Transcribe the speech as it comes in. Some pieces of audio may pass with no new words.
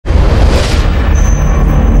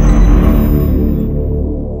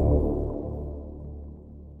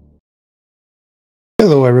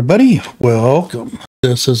everybody, welcome.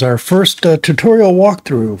 This is our first tutorial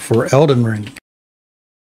walkthrough for Elden Ring.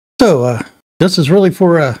 So, this is really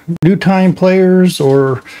for new time players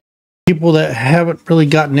or people that haven't really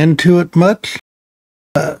gotten into it much.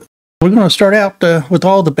 We're going to start out with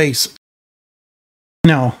all the basics.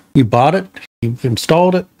 Now, you bought it, you've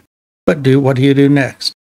installed it, but what do you do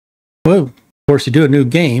next? Well, of course, you do a new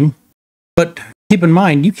game, but keep in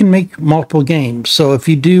mind, you can make multiple games. So if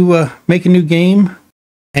you do make a new game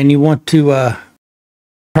and you want to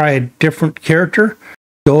try a different character,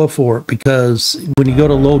 go for it, because when you go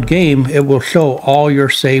to load game, it will show all your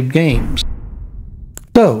saved games.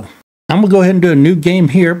 So I'm going to go ahead and do a new game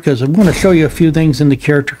here because I'm going to show you a few things in the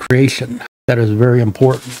character creation that is very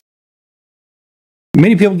important.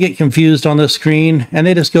 Many people get confused on this screen and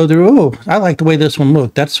they just go through, oh, I like the way this one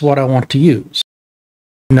looked. That's what I want to use.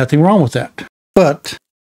 Nothing wrong with that. But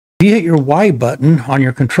if you hit your Y button on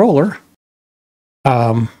your controller,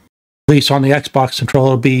 at least on the Xbox controller,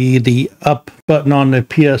 it'll be the up button on the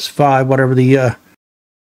PS5, whatever the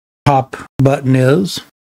top button is.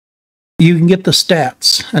 You can get the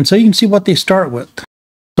stats, and so you can see what they start with.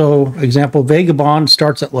 So, example, Vagabond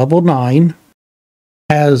starts at level 9,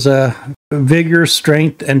 has vigor,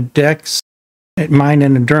 strength, and dex, mind,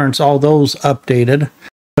 and endurance, all those updated,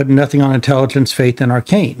 but nothing on intelligence, faith, and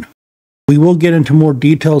arcane. We will get into more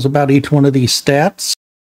details about each one of these stats,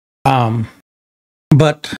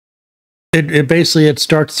 but it basically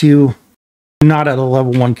starts you not at a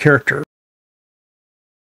level 1 character.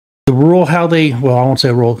 The rule how they, well, I won't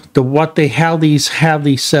say rule, how these have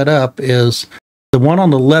these set up is the one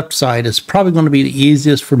on the left side is probably going to be the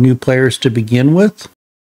easiest for new players to begin with.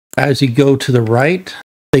 As you go to the right,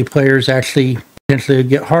 the players actually potentially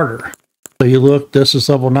get harder. So you look, this is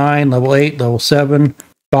level 9, level 8, level 7,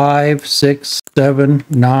 5, 6, 7,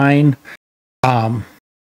 9,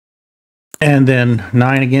 and then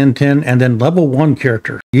 9 again, 10, and then level 1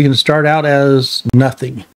 character. You can start out as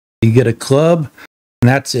nothing. You get a club, and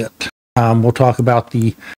that's it. We'll talk about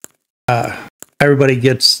the, everybody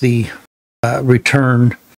gets the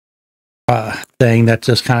return thing. That's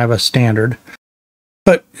just kind of a standard.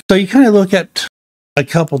 But, so you kind of look at a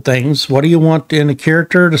couple things. What do you want in a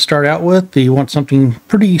character to start out with? Do you want something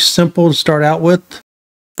pretty simple to start out with?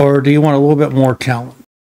 Or do you want a little bit more challenge?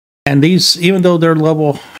 And these, even though they're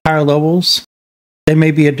higher levels, they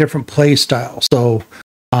may be a different play style. So,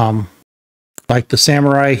 like the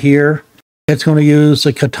samurai here, it's going to use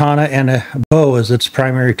a katana and a bow as its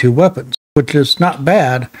primary 2 weapons, which is not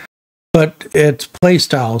bad, but its play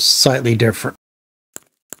style is slightly different.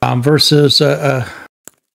 Versus a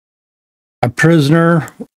prisoner,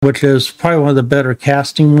 which is probably one of the better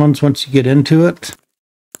casting ones once you get into it.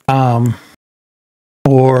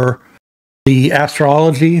 Or the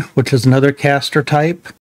astrology, which is another caster type.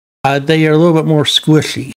 They are a little bit more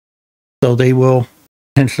squishy, so they will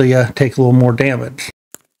potentially take a little more damage.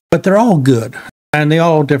 But they're all good, and they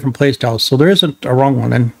all have different play styles, so there isn't a wrong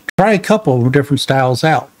one. And try a couple of different styles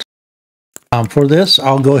out. For this,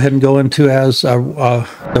 I'll go ahead and go into as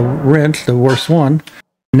the wrench, the worst one.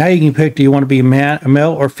 Now you can pick, do you want to be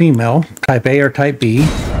male or female, type A or type B.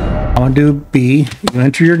 I'm going to do B. You can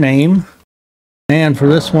enter your name. And for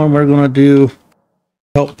this one, we're going to do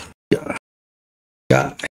help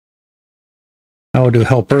guy. I will do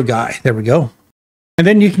helper guy. There we go. And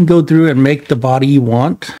then you can go through and make the body you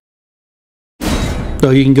want. So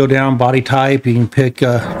you can go down body type. You can pick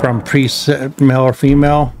from preset male or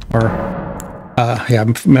female, or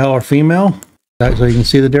male or female. So you can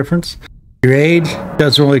see the difference. Your age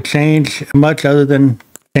doesn't really change much other than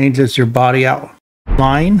changes your body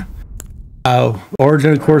outline.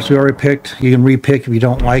 Origin, of course, we already picked. You can repick if you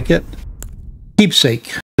don't like it.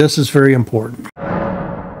 Keepsake. This is very important.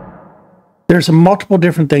 There's multiple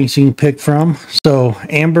different things you can pick from. So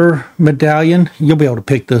Amber Medallion, you'll be able to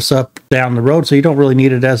pick this up down the road, so you don't really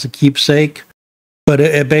need it as a keepsake. But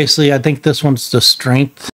it basically, I think this one's the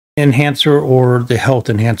strength enhancer or the health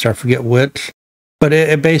enhancer. I forget which. But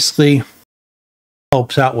it basically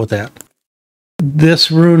helps out with that. This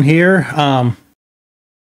rune here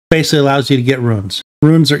basically allows you to get runes.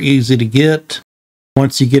 Runes are easy to get.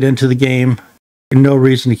 Once you get into the game, there's no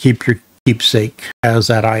reason to keep your keepsake as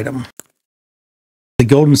that item. The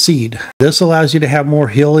golden seed. This allows you to have more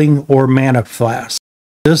healing or mana flasks.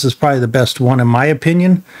 This is probably the best one in my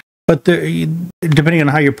opinion, but depending on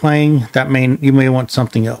how you're playing, you may want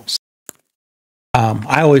something else.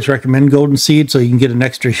 I always recommend golden seed so you can get an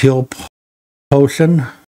extra heal potion.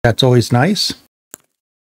 That's always nice.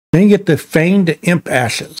 Then you get the feigned imp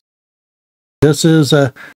ashes. This is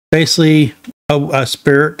basically a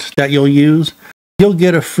spirit that you'll use. you'll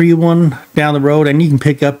get a free one down the road, and you can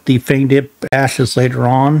pick up the Fang Dip Ashes later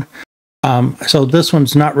on. So this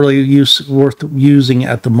one's not really worth using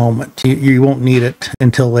at the moment. You won't need it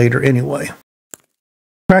until later anyway.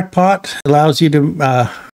 Crackpot allows you to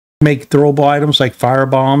make throwable items like fire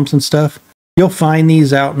bombs and stuff. You'll find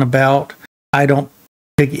these out and about. I don't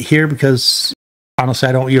pick it here because honestly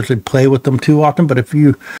I don't usually play with them too often, but if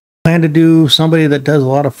you plan to do somebody that does a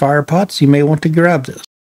lot of fire pots, you may want to grab this.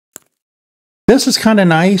 This is kind of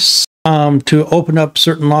nice to open up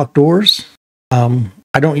certain locked doors.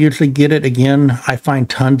 I don't usually get it. Again, I find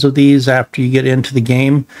tons of these after you get into the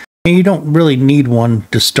game, and you don't really need one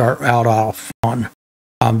to start out off on.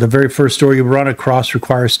 The very first door you run across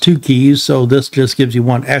requires 2 keys, so this just gives you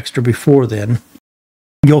 1 extra before then.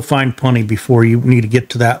 You'll find plenty before you need to get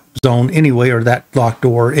to that zone anyway, or that locked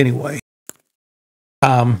door anyway.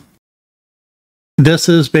 This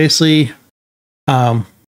is basically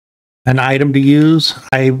an item to use.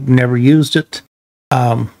 I've never used it.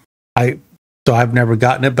 So I've never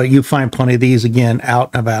gotten it, but you find plenty of these again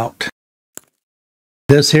out and about.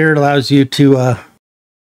 This here allows you to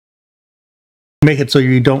make it so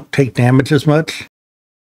you don't take damage as much.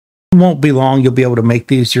 It won't be long, you'll be able to make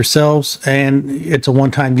these yourselves, and it's a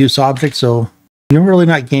one-time use object, so you're really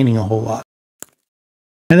not gaining a whole lot.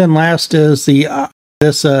 And then last is the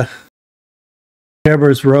this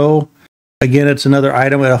Deborah's Row. Again, it's another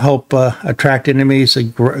item that'll help attract enemies'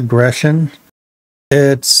 aggression.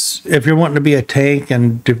 It's, if you're wanting to be a tank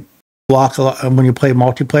and to block a lot when you play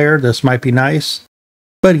multiplayer, this might be nice.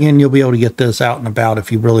 But again, you'll be able to get this out and about if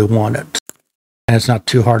you really want it. And it's not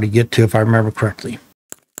too hard to get to if I remember correctly.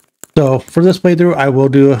 So for this playthrough, I will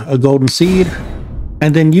do a golden seed.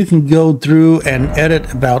 And then you can go through and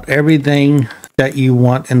edit about everything that you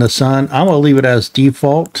want in the sun. I'm going to leave it as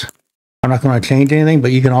default. I'm not going to change anything,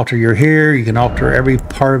 but you can alter your hair. You can alter every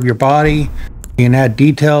part of your body. You can add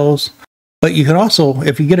details. But you can also,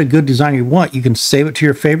 if you get a good design you want, you can save it to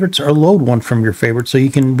your favorites or load one from your favorites so you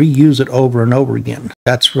can reuse it over and over again.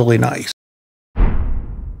 That's really nice.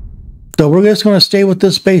 So we're just going to stay with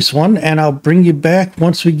this base one, and I'll bring you back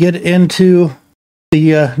once we get into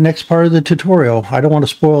the next part of the tutorial. I don't want to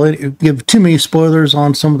spoil it, give too many spoilers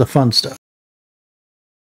on some of the fun stuff.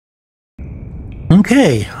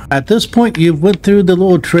 Okay, at this point you've went through the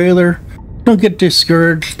little trailer. Don't get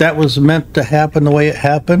discouraged. That was meant to happen the way it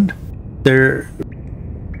happened.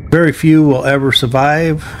 Very few will ever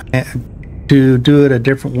survive to do it a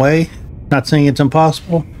different way. Not saying it's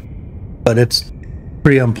impossible, but it's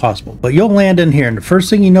pretty impossible. But you'll land in here, and the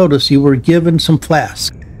first thing you notice, you were given some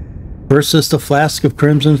flasks. First is the flask of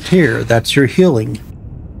Crimson Tear. That's your healing.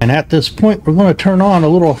 And at this point, we're going to turn on a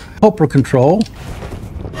little helper control.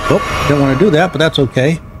 Oh, don't want to do that, but that's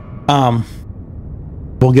okay.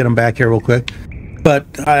 We'll get them back here real quick. But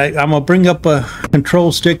I'm going to bring up a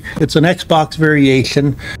control stick. It's an Xbox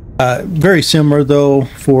variation. Very similar, though,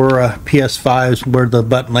 for PS5s where the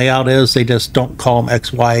button layout is. They just don't call them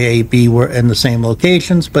X, Y, A, B. We're in the same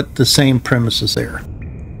locations, but the same premise is there.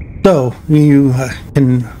 So you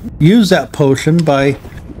can use that potion by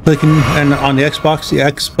clicking on the Xbox, the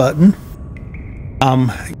X button.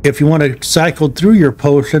 If you want to cycle through your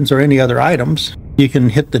potions or any other items, you can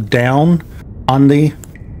hit the down on the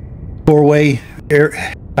 4-way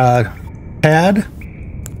pad,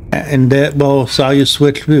 and that will allow you to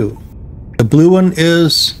switch blue. The blue one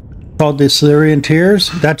is called the Silurian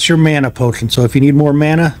Tears. That's your mana potion. So if you need more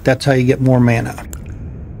mana, that's how you get more mana.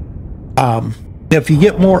 If you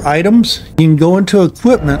get more items, you can go into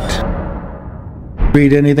equipment,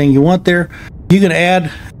 read anything you want there. You can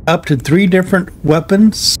add up to 3 different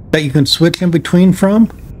weapons that you can switch in between from.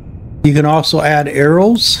 You can also add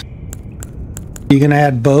arrows. You can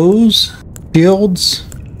add bows, shields,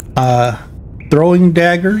 throwing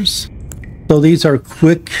daggers. So these are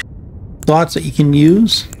quick slots that you can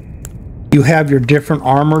use. You have your different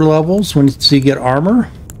armor levels. When you get armor,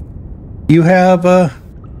 you have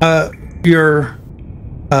your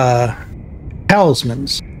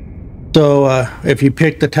talismans. So if you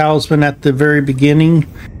pick the talisman at the very beginning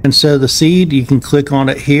instead of the seed, you can click on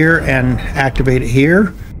it here and activate it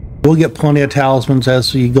here. We'll get plenty of talismans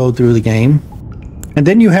as you go through the game. And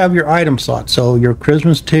then you have your item slots. So your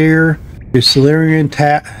Christmas Tear, your Silurian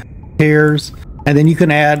Tears, and then you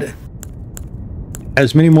can add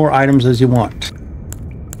as many more items as you want.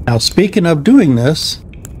 Now, speaking of doing this,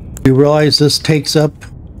 you realize this takes up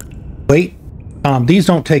weight. These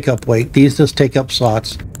don't take up weight. These just take up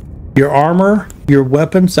slots. Your armor, your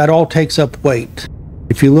weapons, that all takes up weight.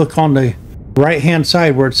 If you look on the right hand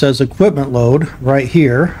side where it says equipment load, right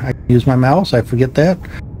here, I can use my mouse, I forget that.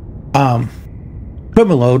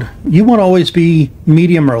 Equipment load, you want to always be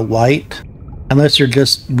medium or light. unless you're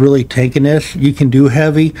just really tanking-ish, you can do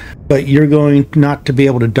heavy, but you're going not to be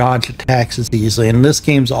able to dodge attacks as easily. And this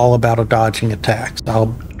game's all about dodging attacks.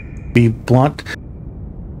 I'll be blunt.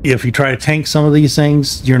 If you try to tank some of these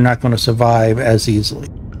things, you're not going to survive as easily.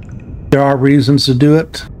 There are reasons to do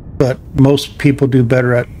it, but most people do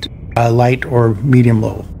better at light or medium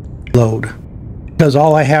load. Because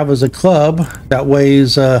all I have is a club that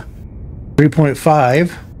weighs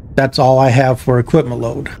 3.5. That's all I have for equipment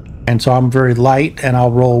load. And so I'm very light and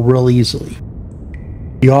I'll roll real easily.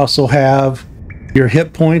 You also have your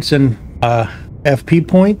hit points and FP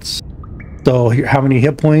points. So how many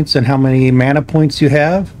hit points and how many mana points you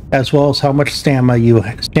have, as well as how much stamina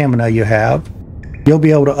you have. You'll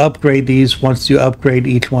be able to upgrade these once you upgrade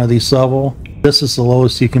each one of these level. This is the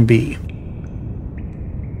lowest you can be.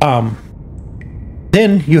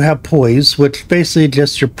 Then you have poise, which basically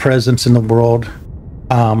just your presence in the world.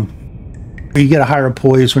 You get a higher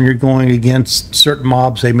poise when you're going against certain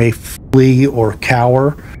mobs. They may flee or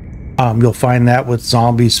cower. You'll find that with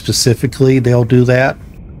zombies specifically, they'll do that.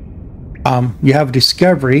 You have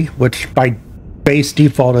discovery, which by base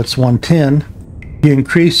default it's 110. You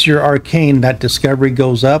increase your arcane, that discovery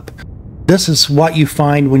goes up. This is what you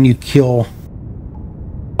find when you kill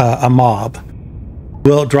a mob.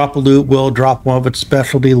 Will it drop a loot? Will it drop one of its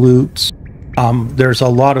specialty loots? There's a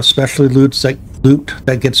lot of specialty loot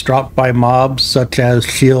that gets dropped by mobs, such as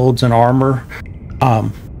shields and armor.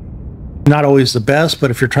 Not always the best,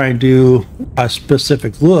 but if you're trying to do a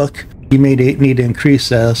specific look, you may need to increase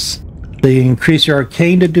this. They increase your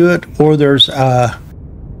arcane to do it, or there's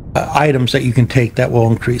items that you can take that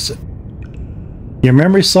will increase it. Your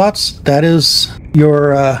memory slots, that is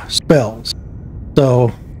your spells.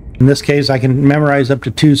 So in this case, I can memorize up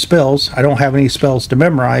to 2 spells. I don't have any spells to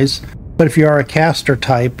memorize, but if you are a caster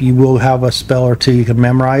type, you will have a spell or 2 you can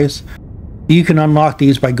memorize. You can unlock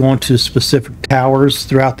these by going to specific towers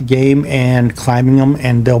throughout the game and climbing them,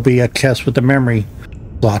 and there'll be a chest with a memory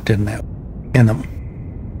slot in them.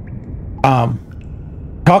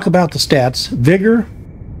 Talk about the stats. Vigor,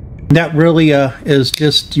 that really is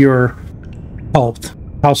just your health.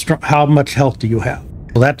 How much health do you have?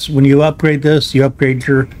 So that's when you upgrade this, you upgrade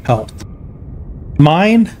your health.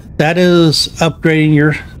 Mind, that is upgrading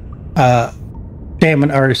your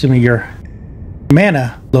stamina, or excuse me, your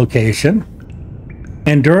mana location.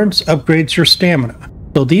 Endurance upgrades your stamina.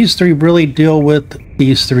 So these 3 really deal with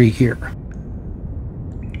these 3 here.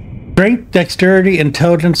 Strength, dexterity,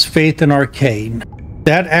 intelligence, faith, and arcane.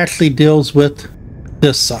 That actually deals with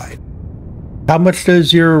this side. How much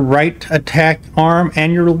does your right attack arm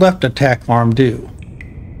and your left attack arm do?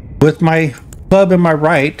 With my club in my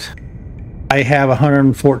right, I have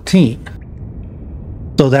 114.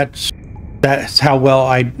 So that's how well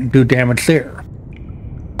I do damage there.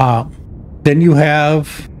 Then you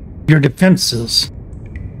have your defenses.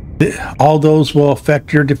 All those will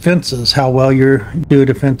affect your defenses, how well you do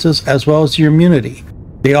defenses, as well as your immunity.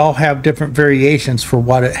 They all have different variations for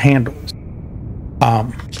what it handles.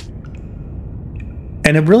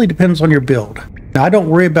 And it really depends on your build. Now, I don't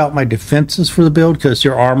worry about my defenses for the build because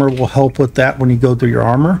your armor will help with that when you go through your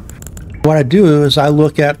armor. What I do is I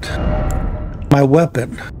look at my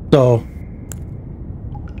weapon. So,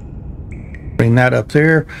 bring that up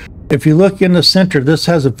there. If you look in the center, this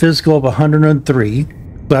has a physical of 103.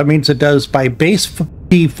 That means it does, by base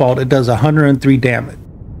default, it does 103 damage.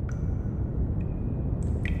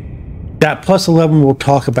 That plus 11 we'll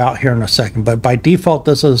talk about here in a second, but by default,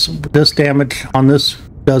 this damage on this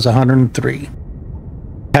does 103.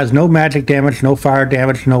 Has no magic damage, no fire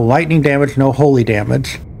damage, no lightning damage, no holy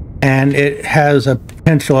damage, and it has a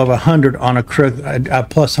potential of 100 on a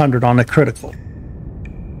plus 100 on a critical.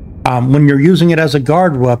 When you're using it as a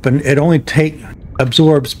guard weapon, it only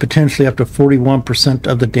absorbs potentially up to 41%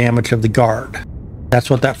 of the damage of the guard.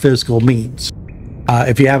 That's what that physical means.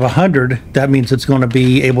 If you have 100, that means it's going to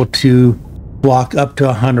be able to block up to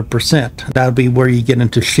 100%. That'll be where you get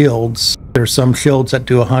into shields. There's some shields that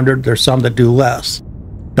do 100, there's some that do less.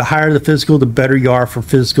 The higher the physical, the better you are for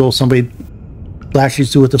physical. Somebody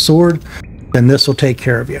slashes you with a sword, then this will take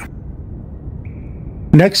care of you.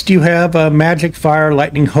 Next, you have magic, fire,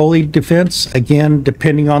 lightning, holy defense. Again,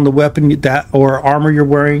 depending on the weapon that or armor you're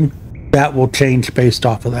wearing, that will change based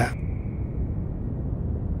off of that.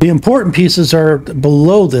 The important pieces are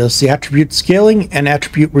below this, the attribute scaling and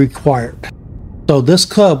attribute required. So this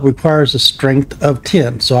club requires a strength of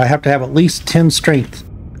 10. So I have to have at least 10 strength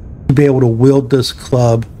to be able to wield this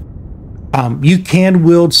club. You can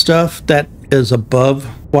wield stuff that is above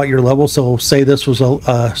what your level. So say this was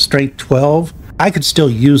a strength 12. I could still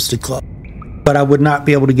use the club, but I would not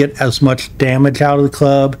be able to get as much damage out of the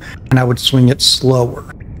club, and I would swing it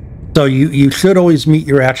slower. So you should always meet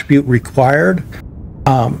your attribute required.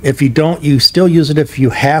 If you don't, you still use it if you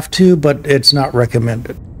have to, but it's not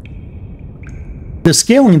recommended. The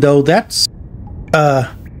scaling, though, that's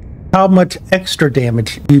how much extra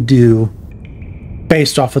damage you do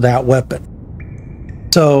based off of that weapon.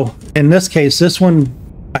 So in this case, this one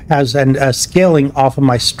has a scaling off of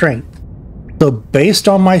my strength. So based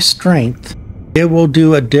on my strength, it will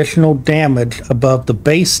do additional damage above the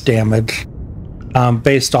base damage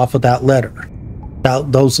based off of that letter. Now,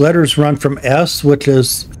 those letters run from S, which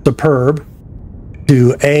is superb,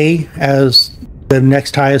 to A as the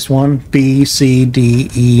next highest one, B, C, D,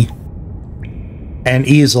 E, and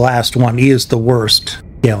E is the last one. E is the worst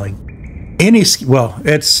scaling.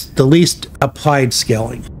 It's the least applied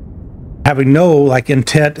scaling. Having no, like,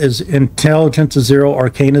 intelligence is 0,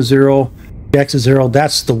 arcane is 0, dex is 0,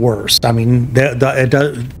 that's the worst. I mean,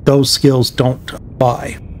 those skills don't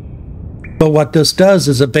apply. But what this does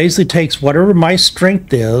is it basically takes whatever my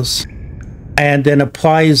strength is and then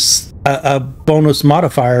applies a bonus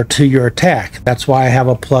modifier to your attack. That's why I have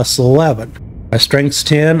a plus 11. My strength's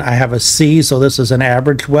 10, I have a C, so this is an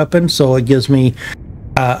average weapon, so it gives me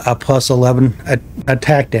a plus 11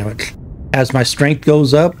 attack damage. As my strength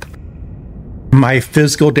goes up, my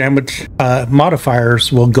physical damage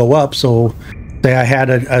modifiers will go up. So say I had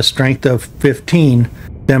a strength of 15,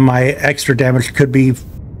 then my extra damage could be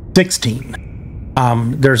 16.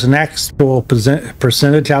 There's an actual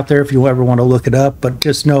percentage out there if you ever want to look it up, but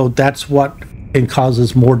just know that's what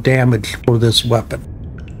causes more damage for this weapon.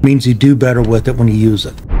 It means you do better with it when you use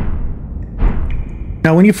it.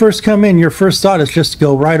 Now, when you first come in, your first thought is just to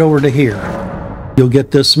go right over to here. You'll get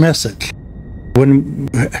this message. When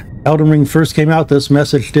Elden Ring first came out, this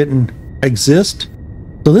message didn't exist.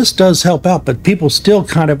 So this does help out, but people still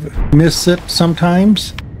kind of miss it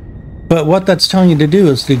sometimes. But what that's telling you to do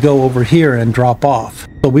is to go over here and drop off.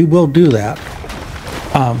 So we will do that.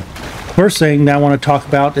 First thing that I want to talk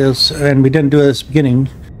about is, and we didn't do it at the beginning,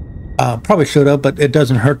 probably should have, but it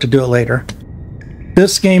doesn't hurt to do it later.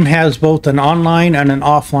 This game has both an online and an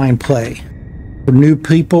offline play. For new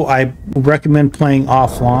people, I recommend playing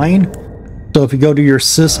offline. So if you go to your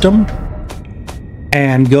system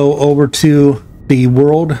and go over to the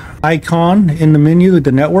world icon in the menu,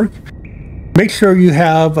 the network, make sure you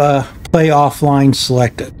have play offline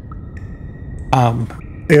selected.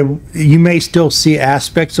 You may still see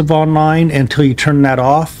aspects of online until you turn that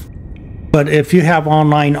off. But if you have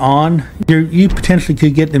online on, you potentially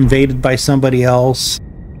could get invaded by somebody else,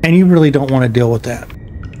 and you really don't want to deal with that.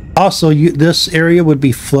 Also, this area would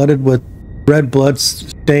be flooded with red blood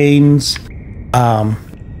stains,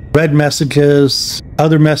 red messages,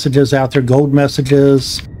 other messages out there, gold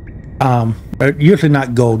messages. Usually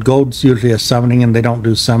not gold. Gold's usually a summoning, and they don't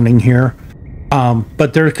do summoning here.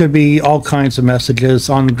 But there could be all kinds of messages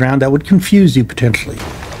on the ground that would confuse you potentially.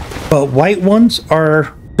 But white ones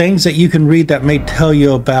are things that you can read that may tell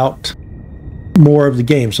you about more of the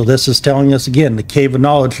game. So this is telling us again, the cave of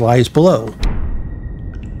knowledge lies below.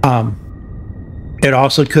 It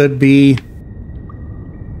also could be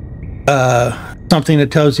something that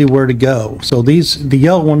tells you where to go. So the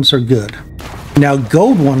yellow ones are good. Now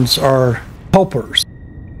gold ones are helpers.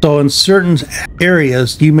 So in certain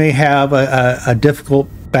areas, you may have a difficult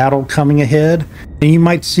battle coming ahead, and you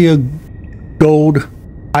might see a gold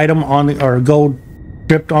item or gold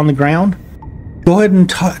dripped on the ground. Go ahead and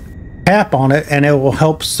tap on it, and it will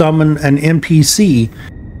help summon an NPC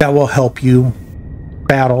that will help you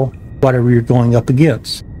battle whatever you're going up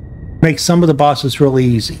against. Makes some of the bosses really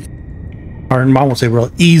easy, or I won't say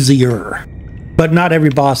real easier, but not every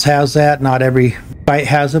boss has that. Not every fight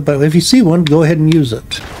has it, but if you see one, go ahead and use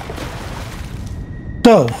it.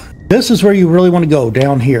 So this is where you really want to go,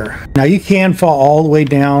 down here. Now you can fall all the way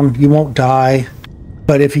down, you won't die,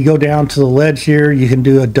 but if you go down to the ledge here, you can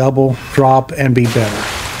do a double drop and be better.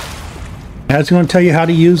 Now it's going to tell you how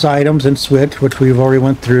to use items and switch, which we've already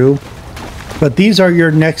went through, but these are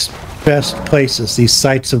your next best places, these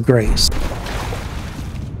sites of grace.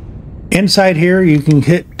 Inside here, you can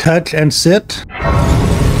hit touch and sit,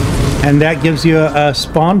 and that gives you a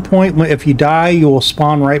spawn point. If you die, you will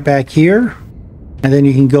spawn right back here, and then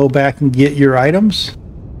you can go back and get your items,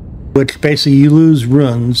 which basically you lose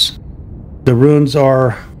runes. The runes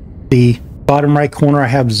are the bottom right corner. I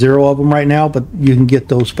have 0 of them right now, but you can get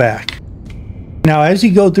those back. Now as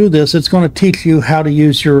you go through this, it's going to teach you how to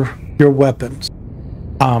use your weapons.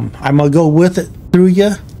 I'm going to go with it through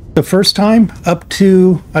you the first time up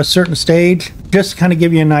to a certain stage, just to kind of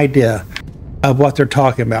give you an idea of what they're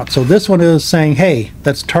talking about. So this one is saying, hey,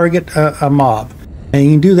 let's target a mob. And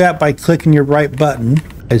you can do that by clicking your right button.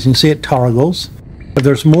 As you can see, it toggles. If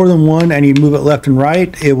there's more than one and you move it left and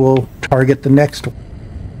right, it will target the next one.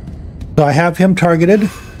 So I have him targeted,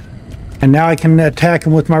 and now I can attack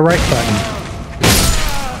him with my right button.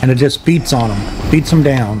 And it just beats on him, beats him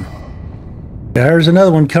down. There's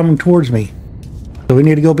another one coming towards me. So we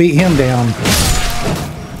need to go beat him down.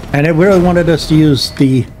 And it really wanted us to use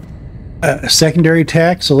the secondary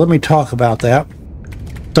attack, so let me talk about that.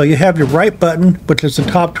 So you have your right button, which is the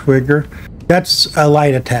top trigger. That's a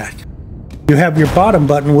light attack. You have your bottom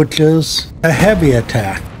button, which is a heavy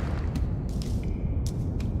attack.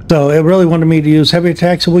 So it really wanted me to use heavy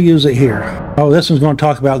attack, so we'll use it here. Oh, this one's going to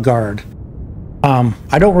talk about guard.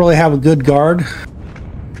 I don't really have a good guard.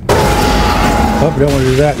 Oh, we don't want to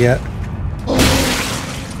do that yet.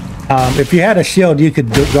 If you had a shield, you could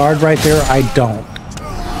guard right there. I don't.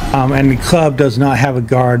 And the club does not have a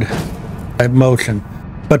guard motion.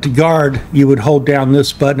 But to guard, you would hold down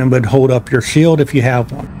this button and would hold up your shield if you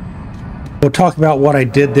have one. We'll talk about what I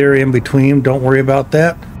did there in between. Don't worry about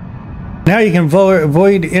that. Now you can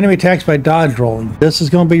avoid enemy attacks by dodge rolling. This is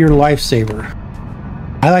going to be your lifesaver.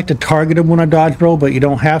 I like to target them when I dodge roll, but you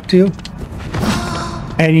don't have to.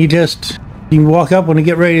 And you can walk up when you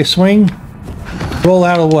get ready to swing, roll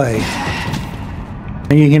out of the way.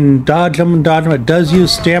 And you can dodge them and dodge them. It does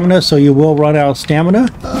use stamina, so you will run out of stamina.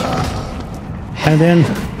 And then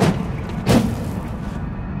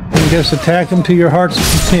you just attack them to your heart's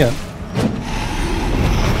content.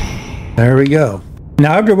 There we go.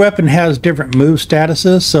 Now every weapon has different move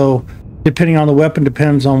statuses, so depending on the weapon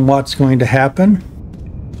depends on what's going to happen.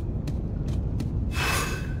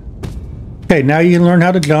 Okay, now you can learn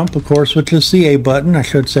how to jump, of course, which is the A button, I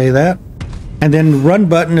should say that. And then the run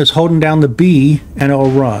button is holding down the B and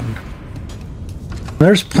it'll run.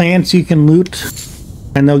 There's plants you can loot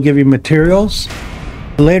and they'll give you materials.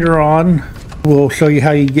 Later on, we'll show you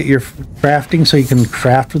how you get your crafting so you can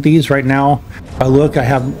craft with these. Right now, if I look, I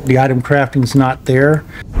have the item crafting's not there.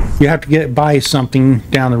 You have to buy something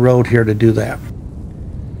down the road here to do that.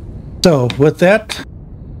 So with that,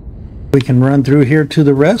 we can run through here to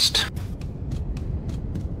the rest.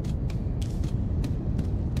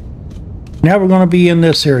 Now we're going to be in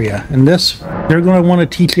this area. And this, they're going to want to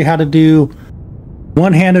teach you how to do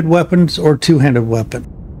one-handed weapons or two-handed weapons.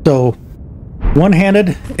 So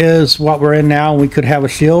one-handed is what we're in now, and we could have a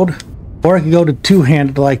shield. Or I could go to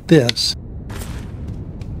two-handed like this.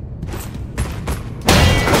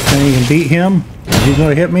 And you can beat him. He's going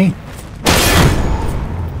to hit me.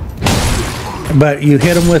 But you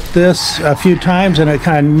hit him with this a few times and it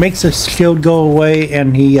kind of makes the shield go away,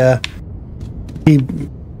 and he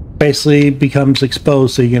basically becomes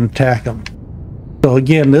exposed so you can attack him. So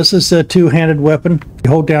again, this is a two-handed weapon.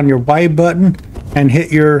 You hold down your Y button and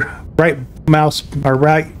hit your right mouse or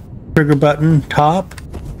right trigger button top.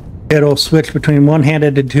 It'll switch between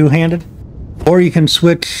one-handed and two-handed. Or you can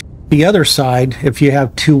switch the other side if you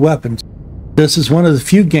have two weapons. This is one of the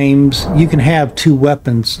few games you can have two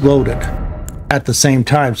weapons loaded at the same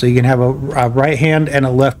time. So you can have a right hand and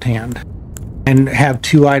a left hand and have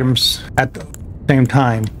two items at the same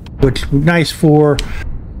time, which is nice for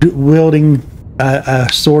wielding a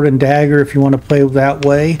sword and dagger if you want to play that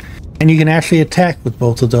way. And you can actually attack with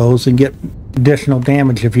both of those and get additional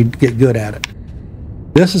damage if you get good at it.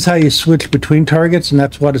 This is how you switch between targets, and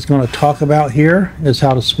that's what it's going to talk about here, is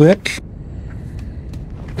how to switch.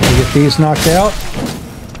 You get these knocked out.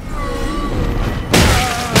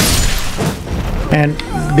 And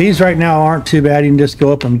these right now aren't too bad. You can just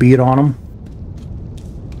go up and beat on them.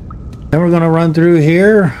 Then we're going to run through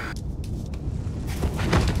here.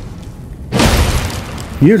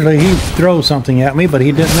 Usually he throws something at me, but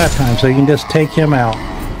he didn't that time, so you can just take him out.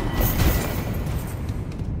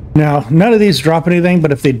 Now, none of these drop anything,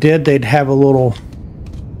 but if they did, they'd have a little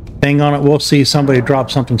thing on it. We'll see somebody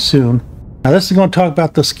drop something soon. Now, this is going to talk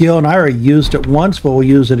about the skill, and I already used it once, but we'll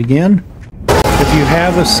use it again. If you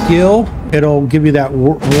have a skill, it'll give you that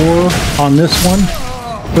roar on this one,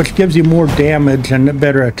 which gives you more damage and a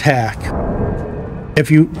better attack.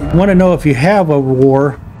 If you want to know if you have a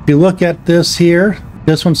roar, if you look at this here,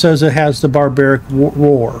 this one says it has the barbaric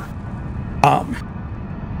roar.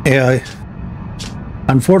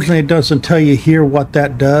 Unfortunately, it doesn't tell you here what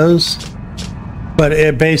that does, but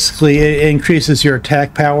it basically it increases your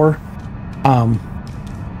attack power. Some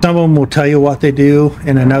of them will tell you what they do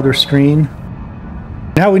in another screen.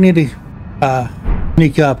 Now we need to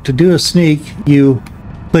sneak up. To do a sneak, you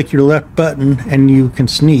click your left button and you can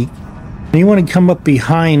sneak. And you want to come up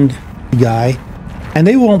behind the guy, and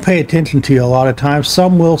they won't pay attention to you a lot of times.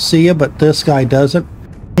 Some will see you, but this guy doesn't.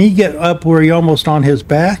 And you get up where you're almost on his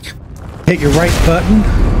back, hit your right button,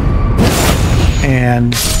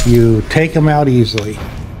 and you take him out easily.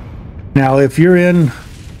 Now, if you're in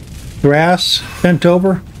grass bent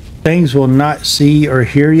over, things will not see or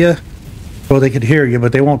hear you. Well, they could hear you,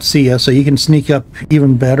 but they won't see you, so you can sneak up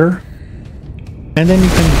even better. And then you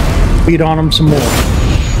can beat on them some more.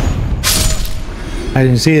 As you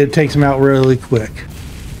can see, it takes them out really quick.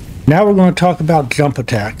 Now we're going to talk about jump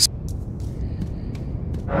attacks.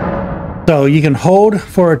 So you can hold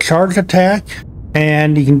for a charge attack,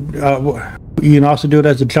 and you can also do it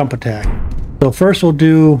as a jump attack. So first we'll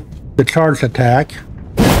do the charge attack.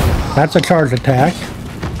 That's a charge attack.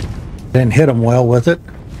 Then hit them well with it.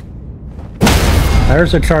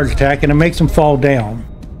 There's a charge attack, and it makes them fall down.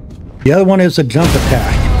 The other one is a jump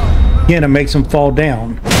attack. Again, it makes them fall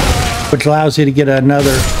down, which allows you to get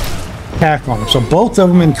another attack on them. So both of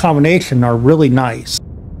them in combination are really nice.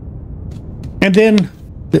 And then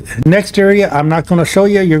the next area, I'm not going to show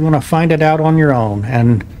you. You're going to find it out on your own,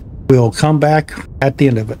 and we'll come back at the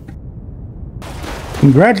end of it.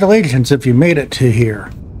 Congratulations if you made it to here.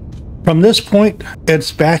 From this point,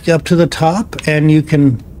 it's back up to the top, and you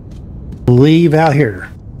can leave out here.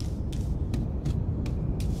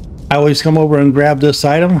 I always come over and grab this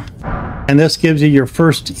item, and this gives you your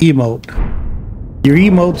first emote. Your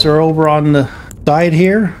emotes are over on the side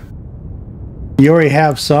here. You already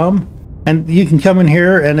have some, and you can come in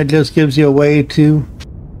here, and it just gives you a way to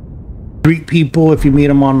greet people if you meet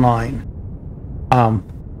them online.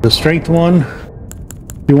 The strength one,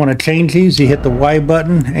 if you want to change these, you hit the Y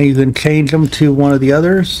button, and you can change them to one of the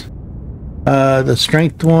others. The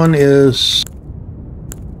strength one is...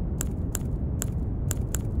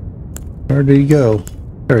 Where did he go?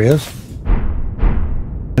 There he is.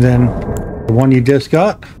 And then the one you just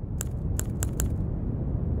got.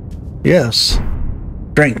 Yes.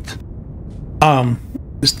 Strength.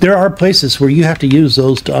 There are places where you have to use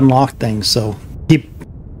those to unlock things, so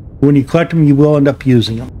when you collect them, you will end up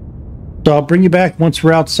using them. So I'll bring you back once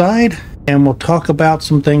we're outside, and we'll talk about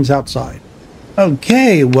some things outside.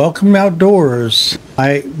 Okay, welcome outdoors.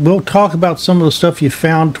 I will talk about some of the stuff you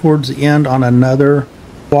found towards the end on another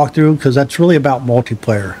walkthrough, because that's really about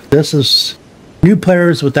multiplayer. This is new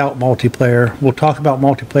players without multiplayer. We'll talk about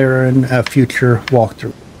multiplayer in a future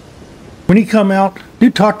walkthrough. When you come out, do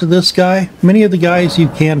talk to this guy. Many of the guys you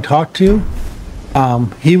can talk to.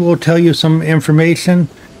 He will tell you some information.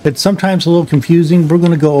 It's sometimes a little confusing. We're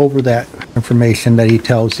going to go over that information that he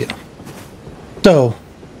tells you. So,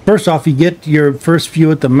 first off, you get your first view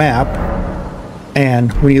at the map,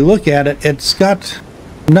 and when you look at it, it's got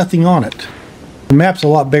nothing on it. The map's a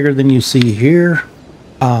lot bigger than you see here,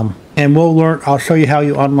 and I'll show you how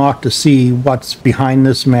you unlock to see what's behind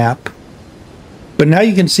this map. But now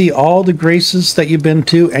you can see all the graces that you've been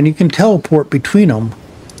to, and you can teleport between them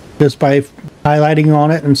just by highlighting on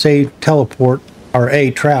it and say teleport or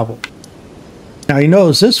travel. Now you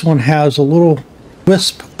notice this one has a little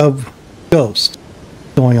wisp of ghost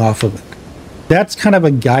going off of it. That's kind of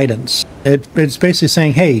a guidance. It's basically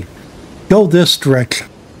saying, hey, go this direction.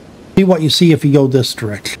 See what you see if you go this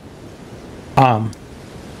direction.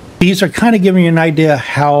 These are kind of giving you an idea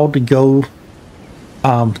how to go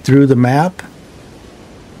through the map.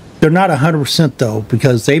 They're not 100% though,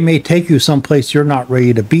 because they may take you someplace you're not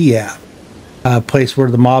ready to be at. A place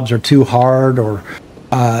where the mobs are too hard, or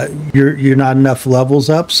you're not enough levels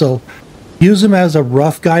up. So use them as a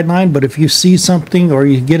rough guideline, but if you see something or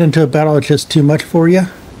you get into a battle that's just too much for you,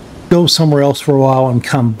 go somewhere else for a while and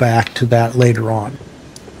come back to that later on.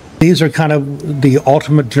 These are kind of the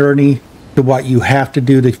ultimate journey to what you have to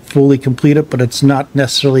do to fully complete it, but it's not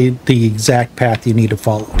necessarily the exact path you need to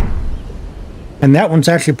follow. And that one's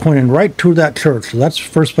actually pointing right to that church, so that's the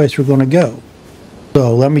first place we're going to go.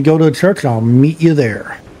 So let me go to the church and I'll meet you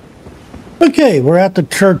there. Okay, we're at the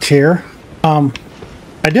church here. I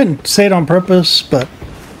didn't say it on purpose, but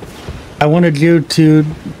I wanted you to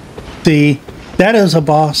see that is a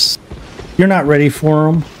boss. You're not ready for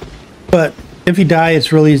him, but if you die,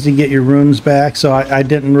 it's really easy to get your runes back, so I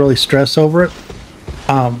didn't really stress over it.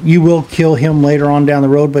 You will kill him later on down the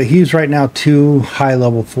road, but he's right now too high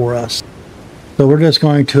level for us. So we're just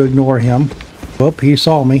going to ignore him. Oh, he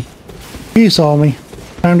saw me. He saw me.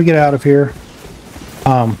 Time to get out of here.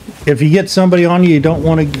 If you get somebody on you you don't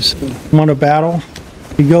want to battle,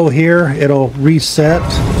 you go here, it'll reset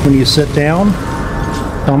when you sit down.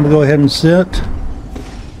 So I'm going to go ahead and sit,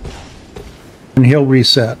 and he'll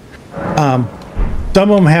reset. Some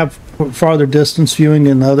of them have farther distance viewing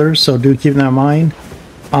than others, so do keep that in mind.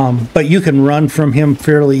 But you can run from him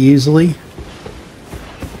fairly easily.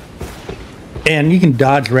 And you can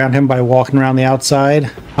dodge around him by walking around the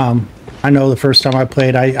outside. I know the first time I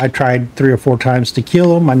played, I tried 3 or 4 times to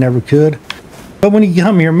kill him. I never could. But when you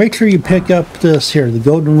come here, make sure you pick up this here, the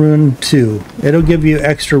Golden Rune 2. It'll give you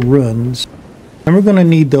extra runes. And we're going to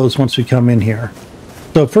need those once we come in here.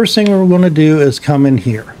 So first thing we're going to do is come in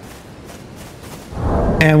here.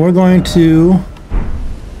 And we're going to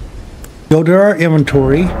go to our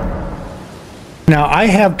inventory. Now I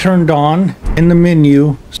have turned on in the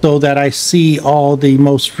menu so that I see all the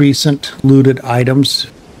most recent looted items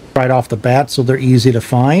right off the bat, so they're easy to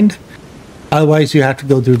find. Otherwise you have to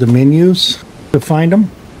go through the menus to find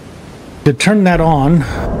them. To turn that on,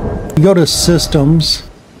 you go to Systems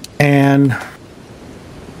and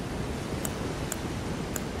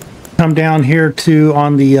come down here to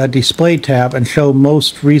on the Display tab and show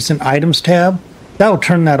Most Recent Items tab. That'll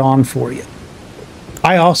turn that on for you.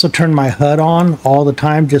 I also turn my HUD on all the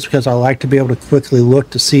time just because I like to be able to quickly look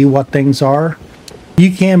to see what things are.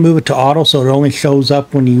 You can move it to auto so it only shows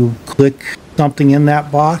up when you click something in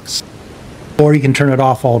that box, or you can turn it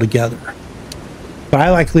off altogether. But I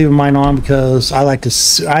like leaving mine on because I like to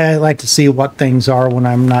see what things are when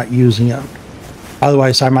I'm not using them.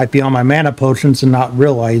 Otherwise I might be on my mana potions and not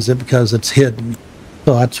realize it because it's hidden.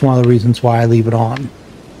 So that's one of the reasons why I leave it on.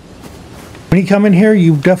 When you come in here,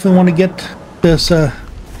 you definitely want to get this,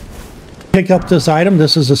 pick up this item.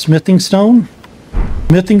 This is a smithing stone.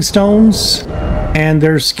 Smithing stones, and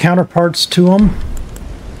there's counterparts to them.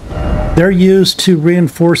 They're used to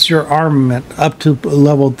reinforce your armament up to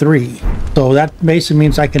level 3. So that basically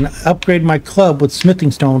means I can upgrade my club with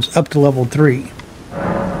smithing stones up to level 3.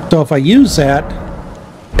 So if I use that,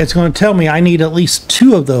 it's going to tell me I need at least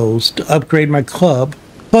 2 of those to upgrade my club,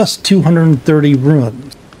 plus 230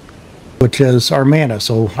 runes, which is our mana.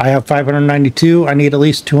 So I have 592, I need at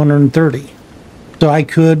least 230. So I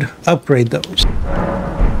could upgrade those.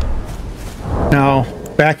 Now,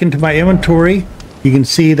 back into my inventory, you can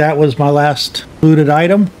see that was my last looted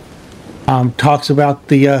item. Talks about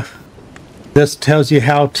the, this tells you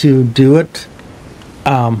how to do it,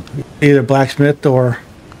 either blacksmith or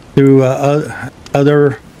through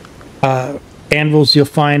other anvils you'll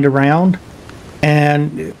find around.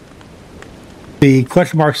 And the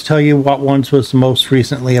question marks tell you what ones was the most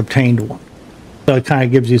recently obtained one. So it kind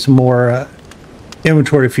of gives you some more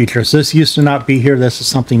inventory features. This used to not be here. This is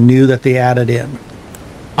something new that they added in.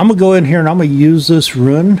 I'm going to go in here and I'm going to use this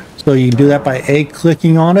rune. So you can do that by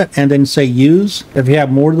clicking on it and then say use. If you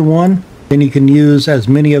have more than one, then you can use as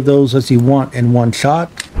many of those as you want in one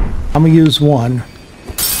shot. I'm going to use one.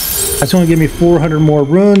 That's going to give me 400 more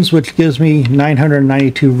runes, which gives me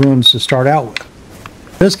 992 runes to start out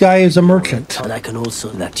with. This guy is a merchant. And I can also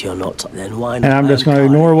that you're not. Then why not? And I'm just going to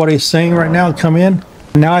ignore what he's saying right now and come in.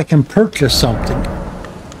 Now I can purchase something.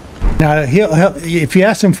 Now, if you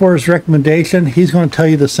ask him for his recommendation, he's going to tell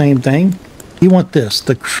you the same thing. You want this,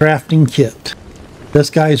 the crafting kit. This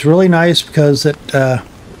guy is really nice because it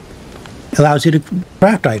allows you to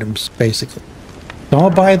craft items, basically. So I'll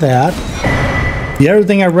buy that. The other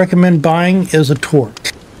thing I recommend buying is a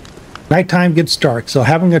torch. Nighttime gets dark, so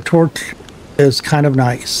having a torch is kind of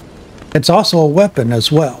nice. It's also a weapon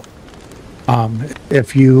as well.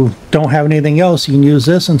 If you don't have anything else, you can use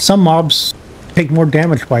this, and some mobs take more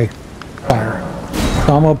damage by fire.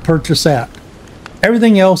 So I'm going to purchase that.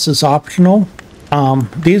 Everything else is optional.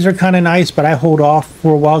 These are kind of nice, but I hold off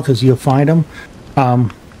for a while because you'll find them.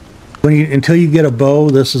 Until you get a bow,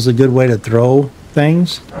 this is a good way to throw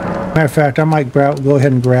things. Matter of fact, I might go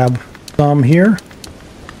ahead and grab some here.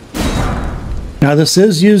 Now this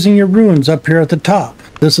is using your runes up here at the top.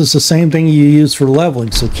 This is the same thing you use for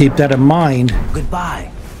leveling, so keep that in mind.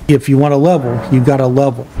 Goodbye. If you want to level, you've got to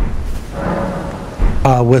level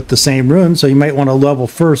with the same runes, so you might want to level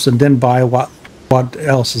first and then buy what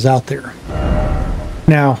else is out there.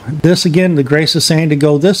 Now, this again, the Grace is saying to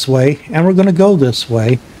go this way, and we're going to go this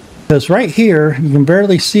way. Because right here, you can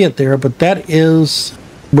barely see it there, but that is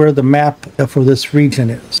where the map for this region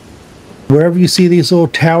is. Wherever you see these little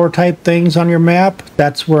tower type things on your map,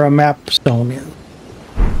 that's where a map stone is.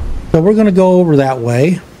 So we're going to go over that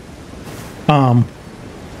way.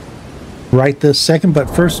 Right this second, but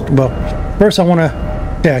first I want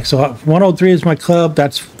to check. So 103 is my club,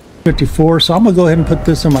 that's 54. So I'm going to go ahead and put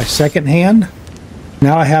this in my second hand.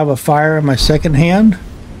 Now I have a fire in my second hand.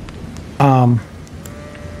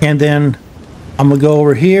 And then I'm going to go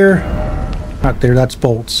over here. Not there, that's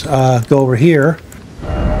bolts. Go over here.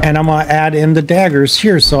 And I'm going to add in the daggers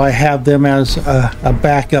here so I have them as a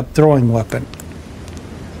backup throwing weapon.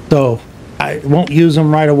 So I won't use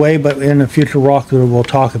them right away, but in a future walkthrough we'll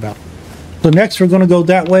talk about them. So next we're going to go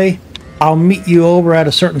that way. I'll meet you over at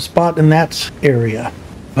a certain spot in that area.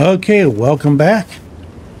 Okay, welcome back.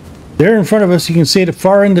 There in front of us, you can see it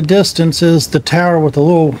far in the distance is the tower with a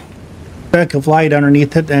little speck of light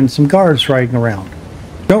underneath it and some guards riding around.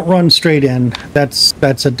 Don't run straight in. That's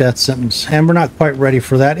a death sentence, and we're not quite ready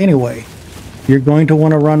for that anyway. You're going to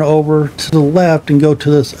want to run over to the left and go to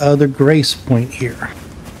this other grace point here.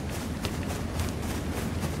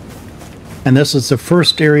 And this is the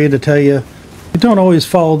first area to tell you, you don't always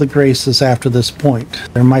follow the graces after this point.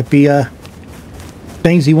 There might be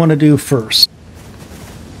things you want to do first.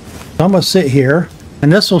 So I'm going to sit here,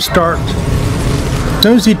 and this will start as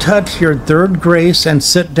soon as you touch your third grace and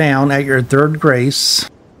sit down at your third grace.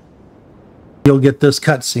 You'll get this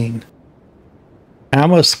cutscene. I'm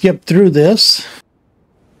going to skip through this.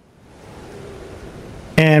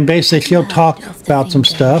 And basically she'll talk about some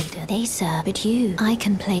stuff. They serve but you. I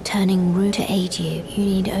can play turning root to aid you. You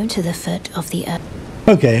need own to the foot of the earth.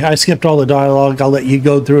 Okay, I skipped all the dialogue. I'll let you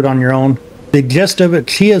go through it on your own. The gist of it,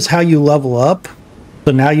 she is how you level up.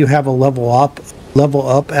 So now you have a level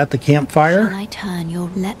up at the campfire. Shall I turn your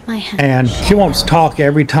let my hand and she won't talk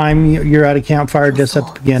every time you're at a campfire, just at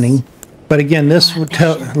the beginning. But again, this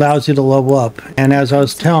allows you to level up. And as I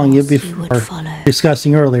was telling you before,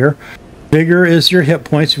 discussing earlier, vigor is your hit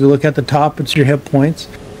points. If you look at the top, it's your hit points.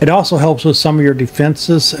 It also helps with some of your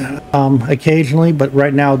defenses occasionally, but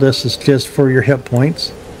right now this is just for your hit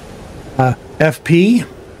points. FP,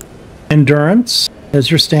 endurance, is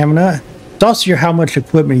your stamina. It's also your how much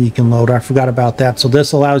equipment you can load. I forgot about that. So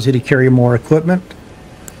this allows you to carry more equipment.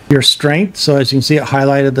 Your strength, so as you can see, it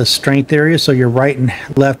highlighted the strength area, so your right and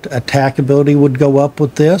left attack ability would go up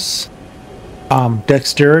with this.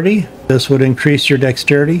 Dexterity, this would increase your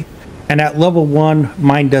dexterity. And at level 1,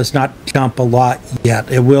 mine does not jump a lot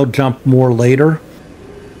yet. It will jump more later.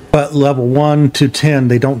 But level 1 to 10,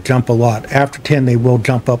 they don't jump a lot. After 10, they will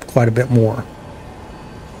jump up quite a bit more.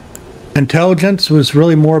 Intelligence was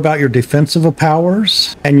really more about your defensive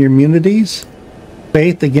powers and your immunities.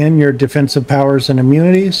 Faith, again, your defensive powers and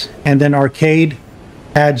immunities. And then Arcade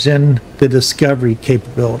adds in the discovery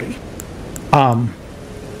capability.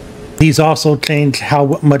 These also change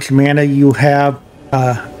how much mana you have,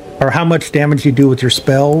 or how much damage you do with your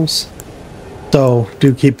spells. So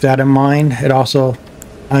do keep that in mind. It also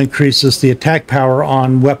increases the attack power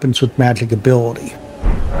on weapons with magic ability.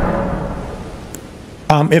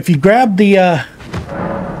 If you grab the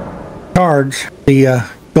charge, the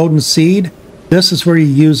golden seed, this is where you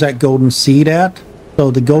use that golden seed at. So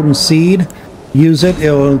the golden seed, use it,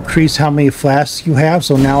 it'll increase how many flasks you have.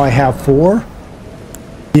 So now I have 4.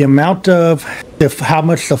 The amount of how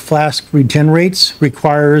much the flask regenerates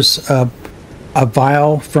requires a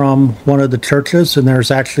vial from one of the churches, and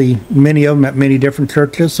there's actually many of them at many different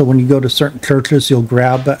churches. So when you go to certain churches, you'll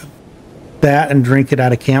grab that and drink it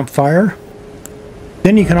at a campfire.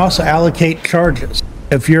 Then you can also allocate charges.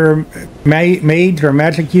 If you're a mage or a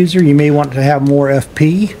magic user, you may want to have more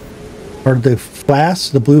FP, or the flasks,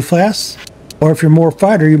 the blue flasks. Or if you're more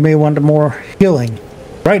fighter, you may want more healing.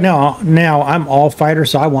 Right now I'm all fighter,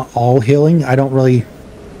 so I want all healing. I don't really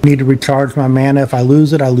need to recharge my mana. If I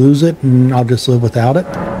lose it, I lose it, and I'll just live without it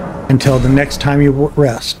until the next time you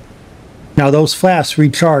rest. Now those flasks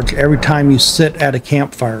recharge every time you sit at a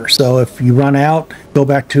campfire. So if you run out, go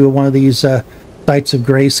back to one of these Sites of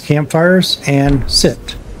Grace campfires and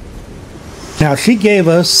sit. Now she gave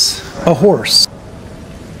us a horse,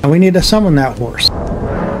 and we need to summon that horse.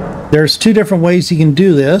 There's 2 different ways you can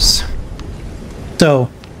do this. So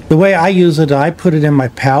the way I use it, I put it in my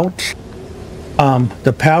pouch.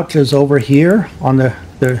 The pouch is over here on the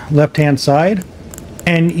left hand side,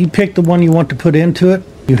 and you pick the one you want to put into it.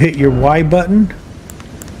 You hit your Y button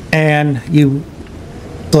and you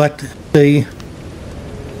select the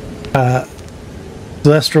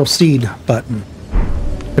celestial seed button.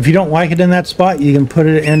 If you don't like it in that spot, you can put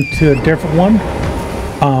it into a different one,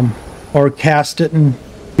 or cast it and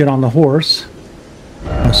get on the horse.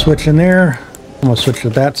 I'm gonna switch in there. I'm gonna switch to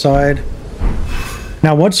that side.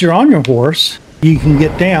 Now once you're on your horse, you can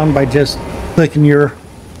get down by just clicking your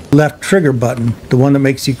left trigger button, the one that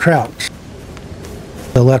makes you crouch.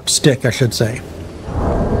 The left stick, I should say.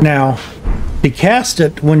 Now to cast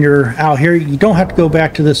it when you're out here, you don't have to go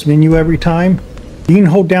back to this menu every time. You can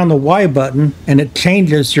hold down the Y button and it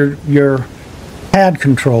changes your pad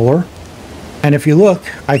controller. And if you look,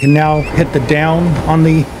 I can now hit the down on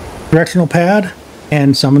the directional pad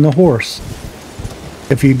and summon the horse.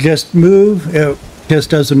 If you just move, it just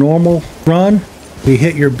does a normal run. You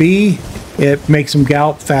hit your B, it makes them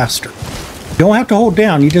gallop faster. You don't have to hold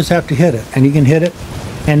down, you just have to hit it. And you can hit it,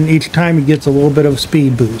 and each time it gets a little bit of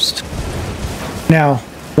speed boost. Now,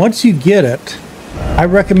 once you get it, I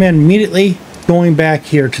recommend immediately going back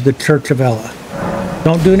here to the Church of Ella.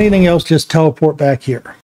 Don't do anything else, just teleport back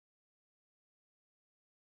here.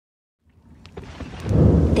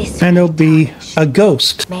 This And there'll be a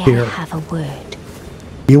ghost May here. I have a word?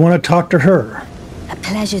 You want to talk to her. A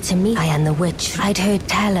pleasure to meet. I am the witch. I'd heard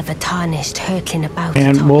tell of a tarnished hurtling about.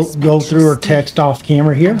 And we'll go through her text off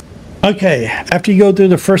camera here. Okay, after you go through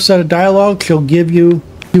the first set of dialogue, she'll give you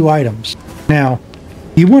 2 items. Now,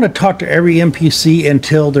 you want to talk to every NPC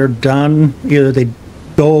until they're done. Either they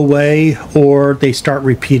go away or they start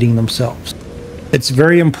repeating themselves. It's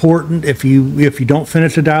very important if you don't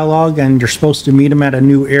finish the dialogue and you're supposed to meet them at a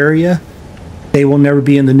new area, they will never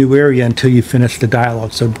be in the new area until you finish the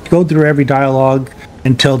dialogue. So go through every dialogue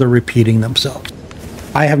until they're repeating themselves.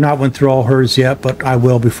 I have not went through all hers yet, but I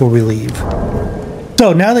will before we leave.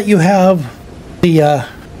 So now that you have the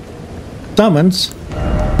summons,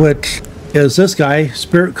 which is this guy,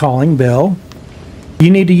 Spirit Calling Bill, you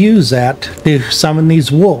need to use that to summon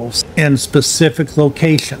these wolves in specific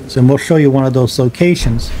locations. And we'll show you one of those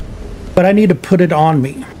locations. But I need to put it on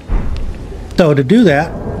me. So to do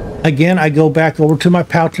that, again, I go back over to my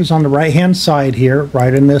pouches on the right-hand side here,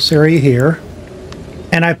 right in this area here.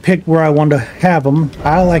 And I pick where I want to have them.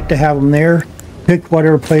 I like to have them there. Pick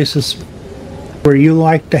whatever places where you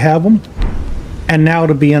like to have them. And now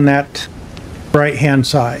it'll be in that right-hand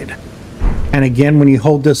side. And again, when you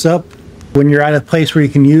hold this up, when you're at a place where you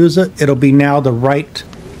can use it, it'll be now the right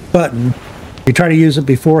button. If you try to use it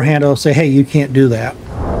beforehand, it'll say, hey, you can't do that.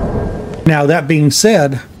 Now, that being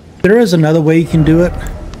said, there is another way you can do it.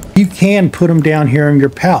 You can put them down here in your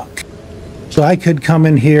pouch. So I could come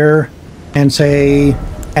in here and say,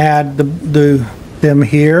 add them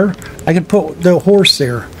here. I could put the horse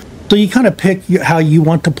there. So you kind of pick how you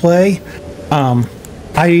want to play.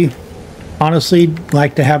 I honestly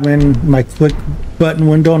like to have them in my quick button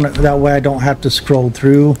window, and that way I don't have to scroll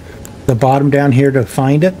through the bottom down here to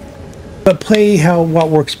find it. But play what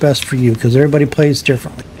works best for you, because everybody plays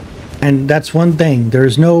differently. And that's one thing.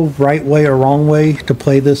 There's no right way or wrong way to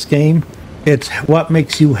play this game. It's what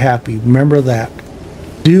makes you happy. Remember that.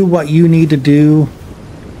 Do what you need to do.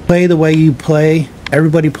 Play the way you play.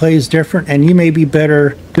 Everybody plays different, and you may be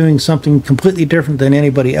better doing something completely different than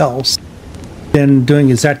anybody else than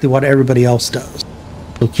doing exactly what everybody else does.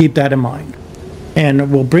 So keep that in mind.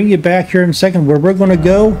 And we'll bring you back here in a second. Where we're going to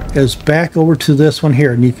go is back over to this one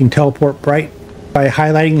here, and you can teleport right by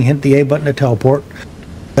highlighting and hit the A button to teleport.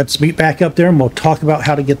 Let's meet back up there, and we'll talk about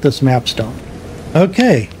how to get this map stone.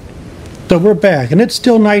 Okay, so we're back, and it's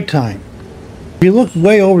still nighttime. If you look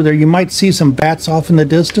way over there, you might see some bats off in the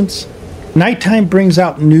distance. Nighttime brings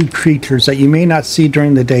out new creatures that you may not see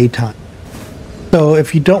during the daytime. So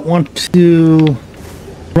if you don't want to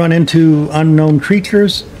run into unknown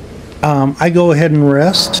creatures, I go ahead and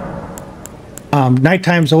rest.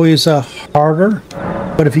 Nighttime's always harder,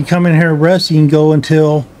 but if you come in here and rest, you can go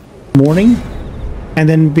until morning and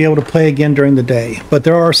then be able to play again during the day. But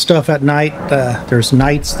there are stuff at night. There's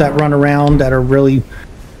knights that run around that are really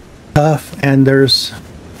tough, and there's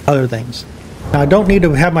other things. Now, I don't need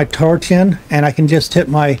to have my torch in, and I can just hit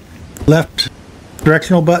my left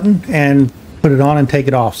directional button and put it on and take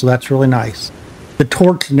it off, so that's really nice. The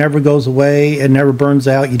torch never goes away, it never burns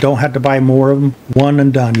out. You don't have to buy more of them. One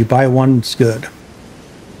and done. You buy one, it's good.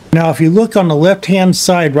 Now, if you look on the left-hand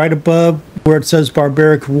side, right above where it says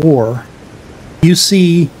Barbaric War, you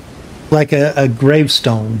see like a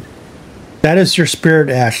gravestone. That is your spirit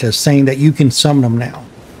ashes, saying that you can summon them now.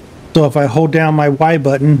 So if I hold down my Y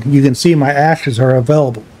button, you can see my ashes are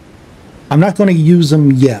available. I'm not going to use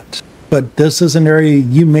them yet, but this is an area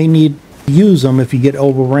you may need to use them if you get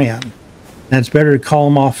overran. And it's better to call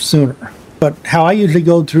them off sooner. But how I usually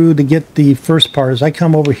go through to get the first part is I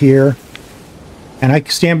come over here and I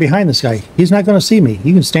stand behind this guy. He's not going to see me.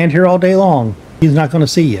 You can stand here all day long. He's not going to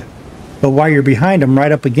see you. But while you're behind him,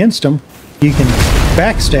 right up against him, you can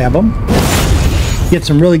backstab him, get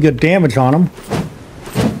some really good damage on him,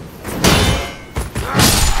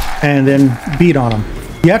 and then beat on him.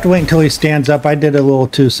 You have to wait until he stands up. I did it a little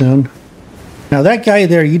too soon. Now that guy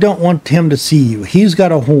there, you don't want him to see you. He's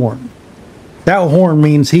got a horn. That horn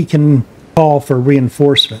means he can call for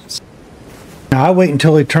reinforcements. Now I wait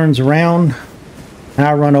until he turns around and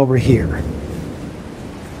I run over here.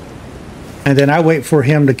 And then I wait for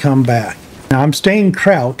him to come back. Now I'm staying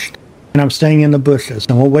crouched and I'm staying in the bushes,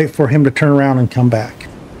 and we'll wait for him to turn around and come back.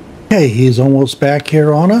 Okay, he's almost back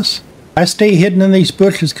here on us. I stay hidden in these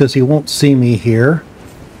bushes because he won't see me here.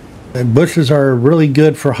 The bushes are really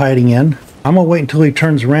good for hiding in. I'm going to wait until he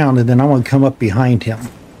turns around, and then I'm going to come up behind him.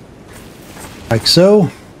 Like so.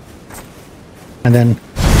 And then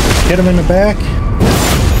hit him in the back.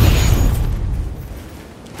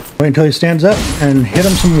 Wait until he stands up and hit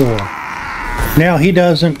him some more. Now he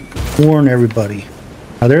doesn't warn everybody.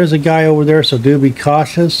 Now there's a guy over there, so do be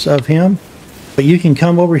cautious of him. But But you can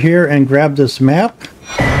come over here and grab this map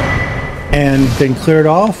and then clear it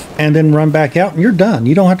off and then run back out and you're done.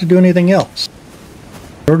 You don't have to do anything else.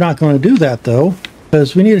 We're not going to do that though,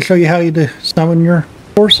 because we need to show you how you summon your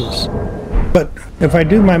horses. But if I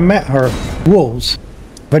do my map, or wolves,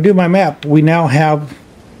 if I do my map, we now have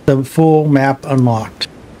the full map unlocked.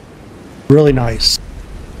 Really nice.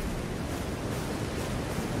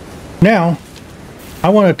 Now, I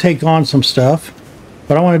want to take on some stuff,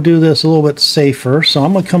 but I want to do this a little bit safer. So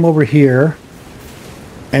I'm going to come over here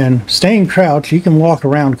and staying crouched. You can walk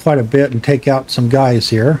around quite a bit and take out some guys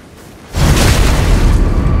here.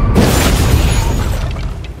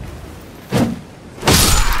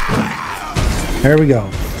 There we go.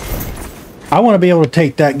 I want to be able to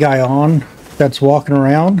take that guy on that's walking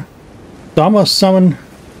around. So I'm going to summon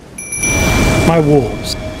my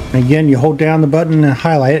wolves. And again, you hold down the button and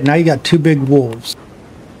highlight it. Now you got two big wolves.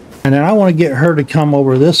 And then I want to get her to come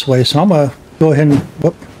over this way. So I'm going to go ahead and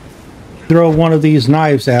throw one of these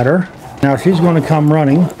knives at her. Now she's going to come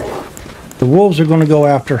running. The wolves are going to go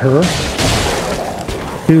after her.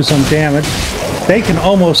 Do some damage. They can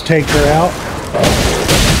almost take her out.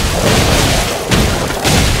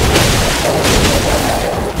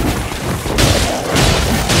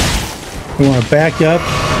 You want to back up,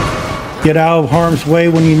 get out of harm's way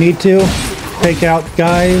when you need to, take out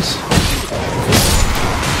guys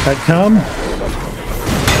that come.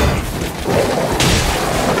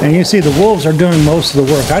 And you see the wolves are doing most of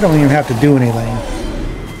the work. I don't even have to do anything.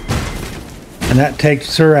 And that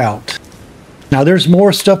takes her out. Now there's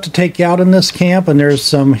more stuff to take out in this camp, and there's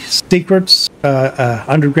some secrets,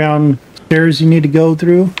 underground stairs you need to go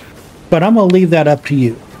through. But I'm going to leave that up to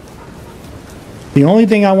you. The only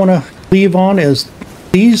thing I want to leave on is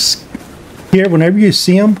these here. Whenever you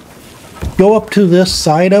see them, go up to this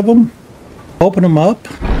side of them, open them up,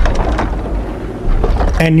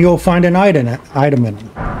 and you'll find an item in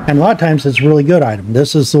them. And a lot of times it's a really good item.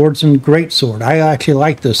 This is Swordsman's Great Sword. I actually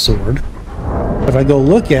like this sword. If I go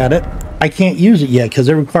look at it, I can't use it yet because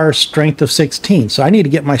it requires strength of 16. So I need to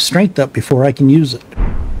get my strength up before I can use it.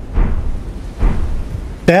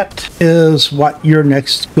 That is what your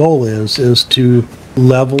next goal is to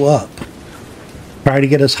level up. Try to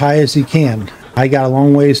get as high as you can. I got a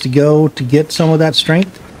long ways to go to get some of that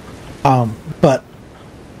strength, but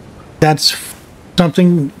that's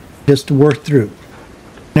something just to work through.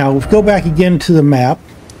 Now we'll go back again to the map.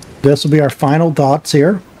 This will be our final dots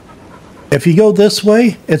here. If you go this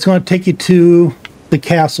way, it's going to take you to the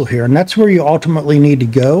castle here, and that's where you ultimately need to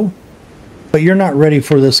go, but you're not ready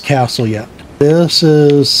for this castle yet. This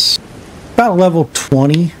is about level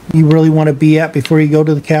 20 you really want to be at before you go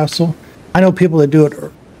to the castle. I know people that do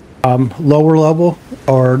it lower level,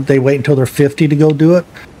 or they wait until they're 50 to go do it,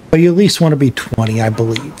 but you at least want to be 20, I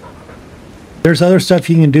believe. There's other stuff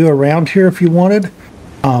you can do around here if you wanted,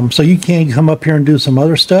 so you can come up here and do some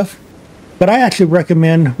other stuff. But I actually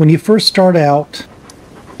recommend when you first start out,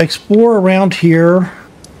 explore around here,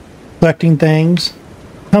 collecting things.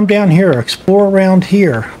 Come down here, explore around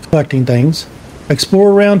here, collecting things.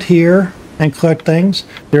 Explore around here and collect things.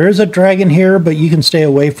 There is a dragon here, but you can stay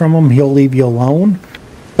away from him. He'll leave you alone.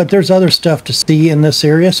 But there's other stuff to see in this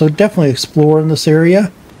area, so definitely explore in this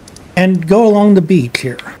area. And go along the beach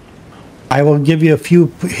here. I will give you a few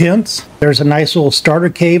hints. There's a nice little starter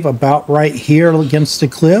cave about right here against the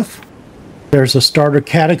cliff. There's a starter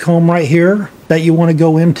catacomb right here that you want to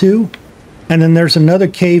go into. And then there's another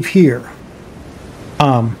cave here.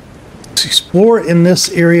 Explore in this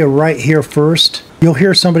area right here first. You'll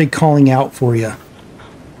hear somebody calling out for you.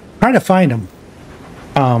 Try to find him.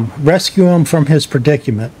 Rescue him from his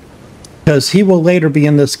predicament, because he will later be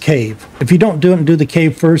in this cave. If you don't do it and do the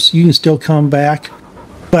cave first, you can still come back.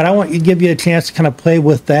 But I want to give you a chance to kind of play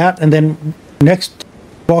with that, and then next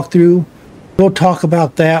walkthrough, we'll talk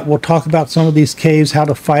about that. We'll talk about some of these caves, how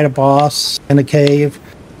to fight a boss in a cave,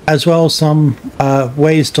 as well as some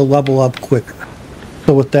ways to level up quicker.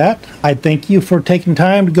 So with that, I thank you for taking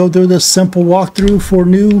time to go through this simple walkthrough for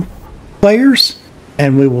new players,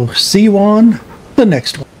 and we will see you on the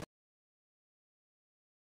next one.